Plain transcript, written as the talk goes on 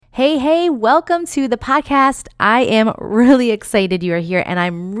Hey, welcome to the podcast. I am really excited you are here, and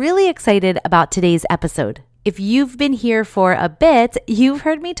I'm really excited about today's episode. If you've been here for a bit, you've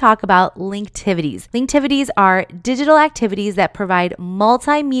heard me talk about LINKtivities. LINKtivities are digital activities that provide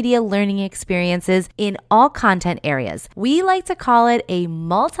multimedia learning experiences in all content areas. We like to call it a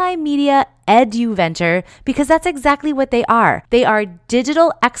multimedia edu-venture because that's exactly what they are. They are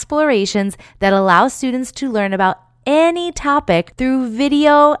digital explorations that allow students to learn about any topic through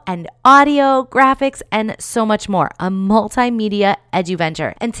video and audio, graphics, and so much more. A multimedia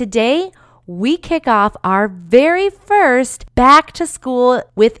edu-venture. And today, we kick off our very first back to school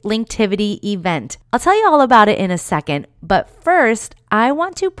with LINKtivity event. I'll tell you all about it in a second, but first, I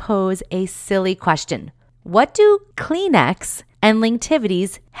want to pose a silly question. What do Kleenex and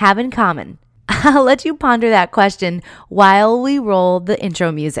LINKtivities have in common? I'll let you ponder that question while we roll the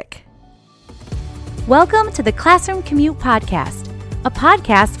intro music. Welcome to the Classroom Commute Podcast, a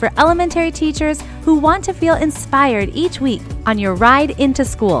podcast for elementary teachers who want to feel inspired each week on your ride into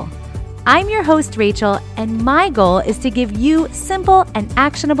school. I'm your host, Rachel, and my goal is to give you simple and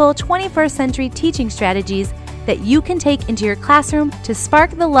actionable 21st century teaching strategies that you can take into your classroom to spark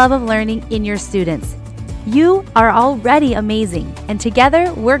the love of learning in your students. You are already amazing, and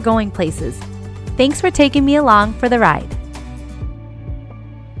together we're going places. Thanks for taking me along for the ride.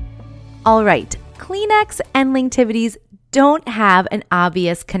 All right. Kleenex and LINKtivities don't have an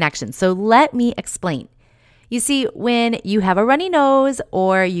obvious connection, so let me explain. You see, when you have a runny nose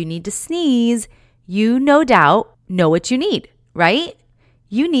or you need to sneeze, you no doubt know what you need, right?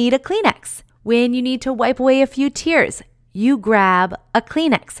 You need a Kleenex. When you need to wipe away a few tears, you grab a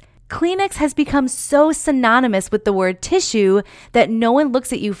Kleenex. Kleenex has become so synonymous with the word tissue that no one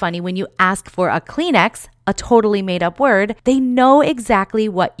looks at you funny when you ask for a Kleenex, a totally made-up word. They know exactly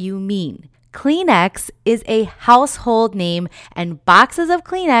what you mean. Kleenex is a household name, and boxes of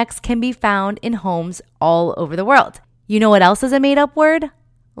Kleenex can be found in homes all over the world. You know what else is a made-up word?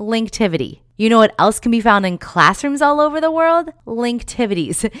 LINKtivity. You know what else can be found in classrooms all over the world?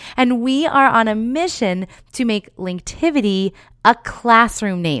 LINKtivities. And we are on a mission to make LINKtivity a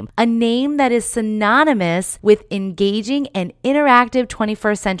classroom name, a name that is synonymous with engaging and interactive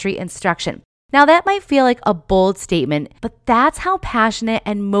 21st century instruction. Now that might feel like a bold statement, but that's how passionate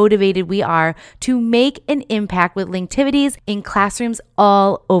and motivated we are to make an impact with LINKtivities in classrooms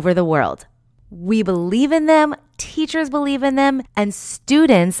all over the world. We believe in them, teachers believe in them, and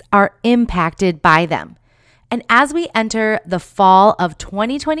students are impacted by them. And as we enter the fall of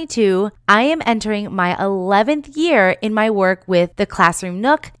 2022, I am entering my 11th year in my work with the Classroom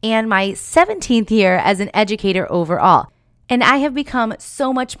Nook and my 17th year as an educator overall. And I have become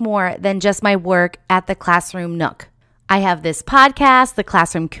so much more than just my work at the Classroom Nook. I have this podcast, the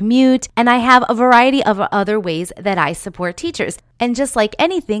Classroom Commute, and I have a variety of other ways that I support teachers. And just like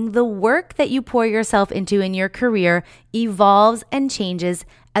anything, the work that you pour yourself into in your career evolves and changes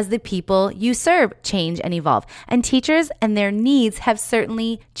as the people you serve change and evolve. And teachers and their needs have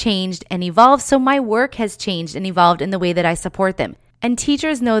certainly changed and evolved, so my work has changed and evolved in the way that I support them. And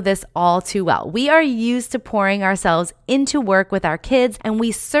teachers know this all too well. We are used to pouring ourselves into work with our kids, and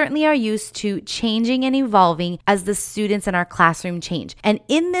we certainly are used to changing and evolving as the students in our classroom change. And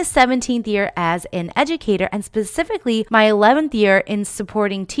in this 17th year as an educator, and specifically my 11th year in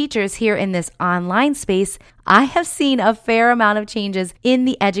supporting teachers here in this online space, I have seen a fair amount of changes in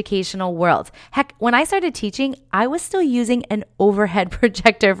the educational world. Heck, when I started teaching, I was still using an overhead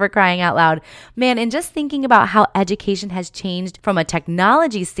projector, for crying out loud. Man, and just thinking about how education has changed from a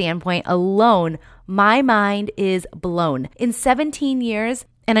technology standpoint alone, my mind is blown. In 17 years,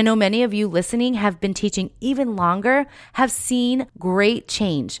 and I know many of you listening have been teaching even longer, have seen great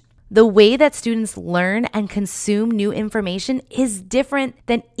change. The way that students learn and consume new information is different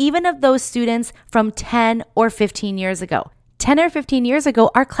than even of those students from 10 or 15 years ago. 10 or 15 years ago,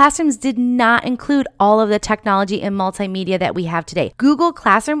 our classrooms did not include all of the technology and multimedia that we have today. Google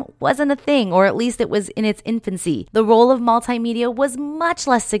Classroom wasn't a thing, or at least it was in its infancy. The role of multimedia was much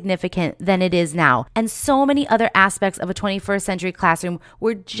less significant than it is now. And so many other aspects of a 21st century classroom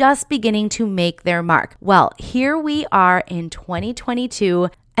were just beginning to make their mark. Well, here we are in 2022,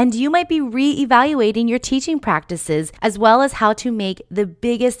 and you might be reevaluating your teaching practices as well as how to make the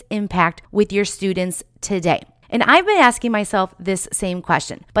biggest impact with your students today. And I've been asking myself this same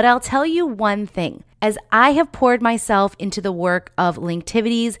question, but I'll tell you one thing. As I have poured myself into the work of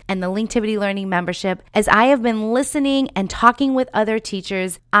LINKtivities and the LINKtivity Learning Membership, as I have been listening and talking with other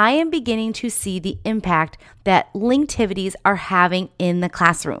teachers, I am beginning to see the impact that LINKtivities are having in the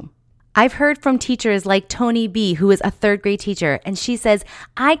classroom. I've heard from teachers like Tony B, who is a third grade teacher, and she says,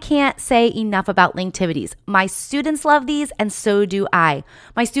 I can't say enough about LINKtivities. My students love these, and so do I.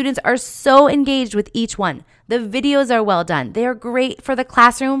 My students are so engaged with each one. The videos are well done. They are great for the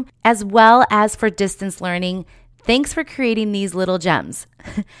classroom as well as for distance learning. Thanks for creating these little gems.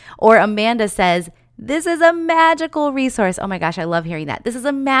 Or Amanda says, this is a magical resource. Oh my gosh, I love hearing that. This is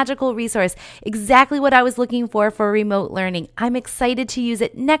a magical resource. Exactly what I was looking for remote learning. I'm excited to use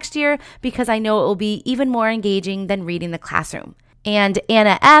it next year because I know it will be even more engaging than reading the classroom. And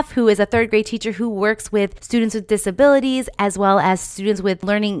Anna F., who is a third grade teacher who works with students with disabilities as well as students with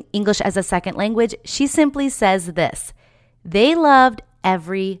learning English as a second language, she simply says this: they loved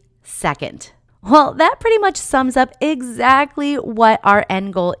every second. Well, that pretty much sums up exactly what our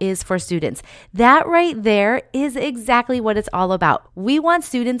end goal is for students. That right there is exactly what it's all about. We want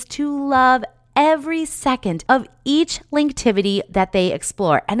students to love every second of each LINKtivity that they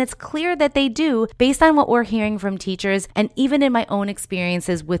explore. And it's clear that they do based on what we're hearing from teachers and even in my own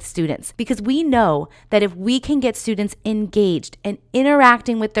experiences with students. Because we know that if we can get students engaged and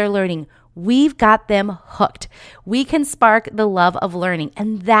interacting with their learning, we've got them hooked. We can spark the love of learning.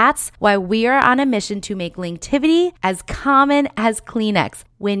 And that's why we are on a mission to make LINKtivity as common as Kleenex.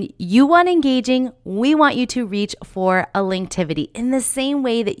 When you want engaging, we want you to reach for a LINKtivity in the same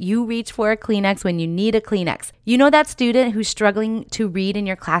way that you reach for a Kleenex when you need a Kleenex. You know that student who's struggling to read in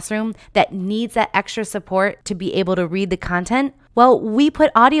your classroom that needs that extra support to be able to read the content? Well, we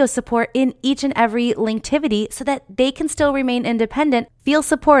put audio support in each and every LINKtivity so that they can still remain independent, feel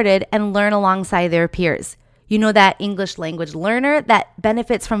supported, and learn alongside their peers. You know that English language learner that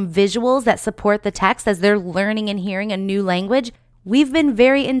benefits from visuals that support the text as they're learning and hearing a new language? We've been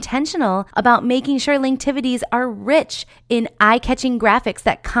very intentional about making sure LINKtivities are rich in eye-catching graphics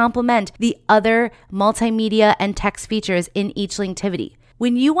that complement the other multimedia and text features in each LINKtivity.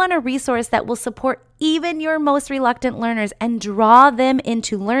 When you want a resource that will support even your most reluctant learners and draw them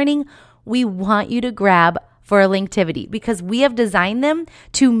into learning, we want you to grab for a LINKtivity because we have designed them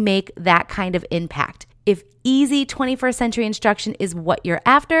to make that kind of impact. If easy 21st century instruction is what you're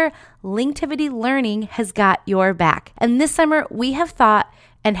after, LINKtivity Learning has got your back. And this summer, we have thought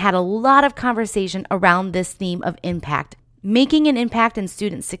and had a lot of conversation around this theme of impact. Making an impact in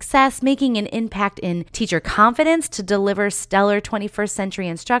student success, making an impact in teacher confidence to deliver stellar 21st century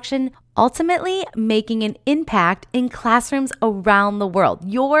instruction, ultimately making an impact in classrooms around the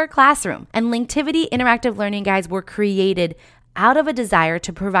world, your classroom. And LINKtivity interactive learning guides were created out of a desire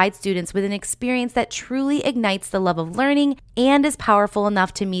to provide students with an experience that truly ignites the love of learning and is powerful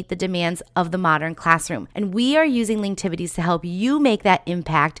enough to meet the demands of the modern classroom. And we are using LINKtivities to help you make that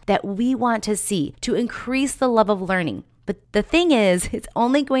impact that we want to see to increase the love of learning. But the thing is, it's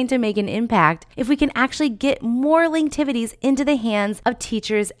only going to make an impact if we can actually get more LINKtivities into the hands of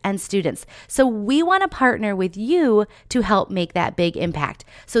teachers and students. So we want to partner with you to help make that big impact.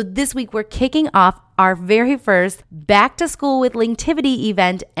 So this week we're kicking off our very first Back to School with LINKtivity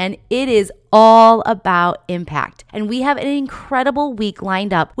event, and it is all about impact. And we have an incredible week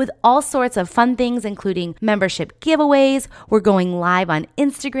lined up with all sorts of fun things, including membership giveaways. We're going live on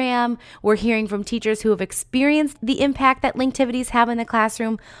Instagram. We're hearing from teachers who have experienced the impact that LINKtivities have in the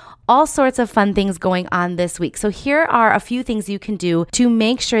classroom. All sorts of fun things going on this week. So here are a few things you can do to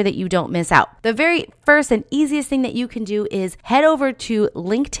make sure that you don't miss out. The very first and easiest thing that you can do is head over to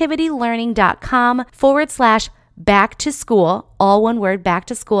linktivitylearning.com/back to school, all one word, back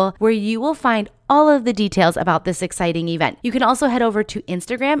to school, where you will find all of the details about this exciting event. You can also head over to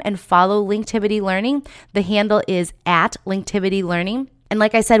Instagram and follow LINKtivity Learning. The handle is @LINKtivity And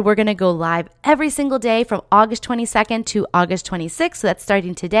like I said, we're going to go live every single day from August 22nd to August 26th. So that's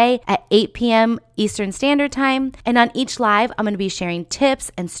starting today at 8 p.m. Eastern Standard Time. And on each live, I'm going to be sharing tips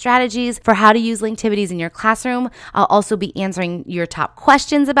and strategies for how to use LINKtivities in your classroom. I'll also be answering your top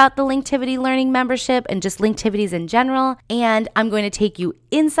questions about the LINKtivity Learning membership and just LINKtivities in general. And I'm going to take you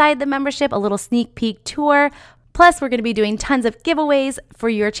inside the membership, a little sneak peek tour. Plus, we're going to be doing tons of giveaways for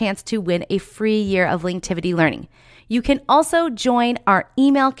your chance to win a free year of LINKtivity Learning. You can also join our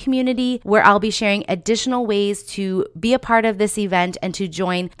email community where I'll be sharing additional ways to be a part of this event and to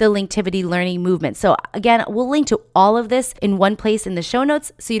join the LINKtivity Learning movement. So again, we'll link to all of this in one place in the show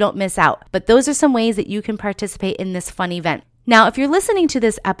notes so you don't miss out. But those are some ways that you can participate in this fun event. Now, if you're listening to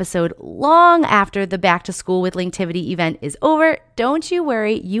this episode long after the Back to School with LINKtivity event is over, don't you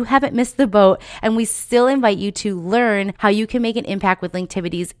worry, you haven't missed the boat, and we still invite you to learn how you can make an impact with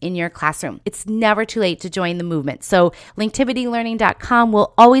LINKtivities in your classroom. It's never too late to join the movement. So linktivitylearning.com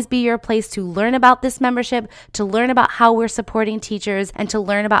will always be your place to learn about this membership, to learn about how we're supporting teachers, and to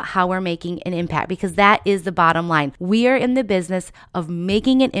learn about how we're making an impact, because that is the bottom line. We are in the business of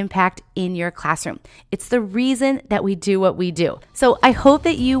making an impact in your classroom. It's the reason that we do what we do. So I hope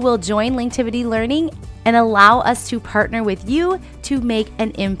that you will join LINKtivity Learning and allow us to partner with you to make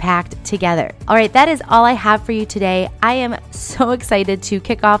an impact together. All right, that is all I have for you today. I am so excited to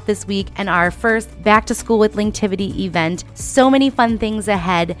kick off this week and our first Back to School with LINKtivity event. So many fun things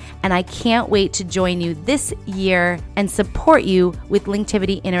ahead, and I can't wait to join you this year and support you with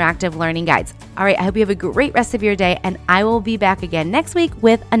LINKtivity Interactive Learning Guides. All right, I hope you have a great rest of your day, and I will be back again next week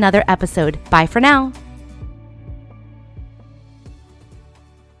with another episode. Bye for now.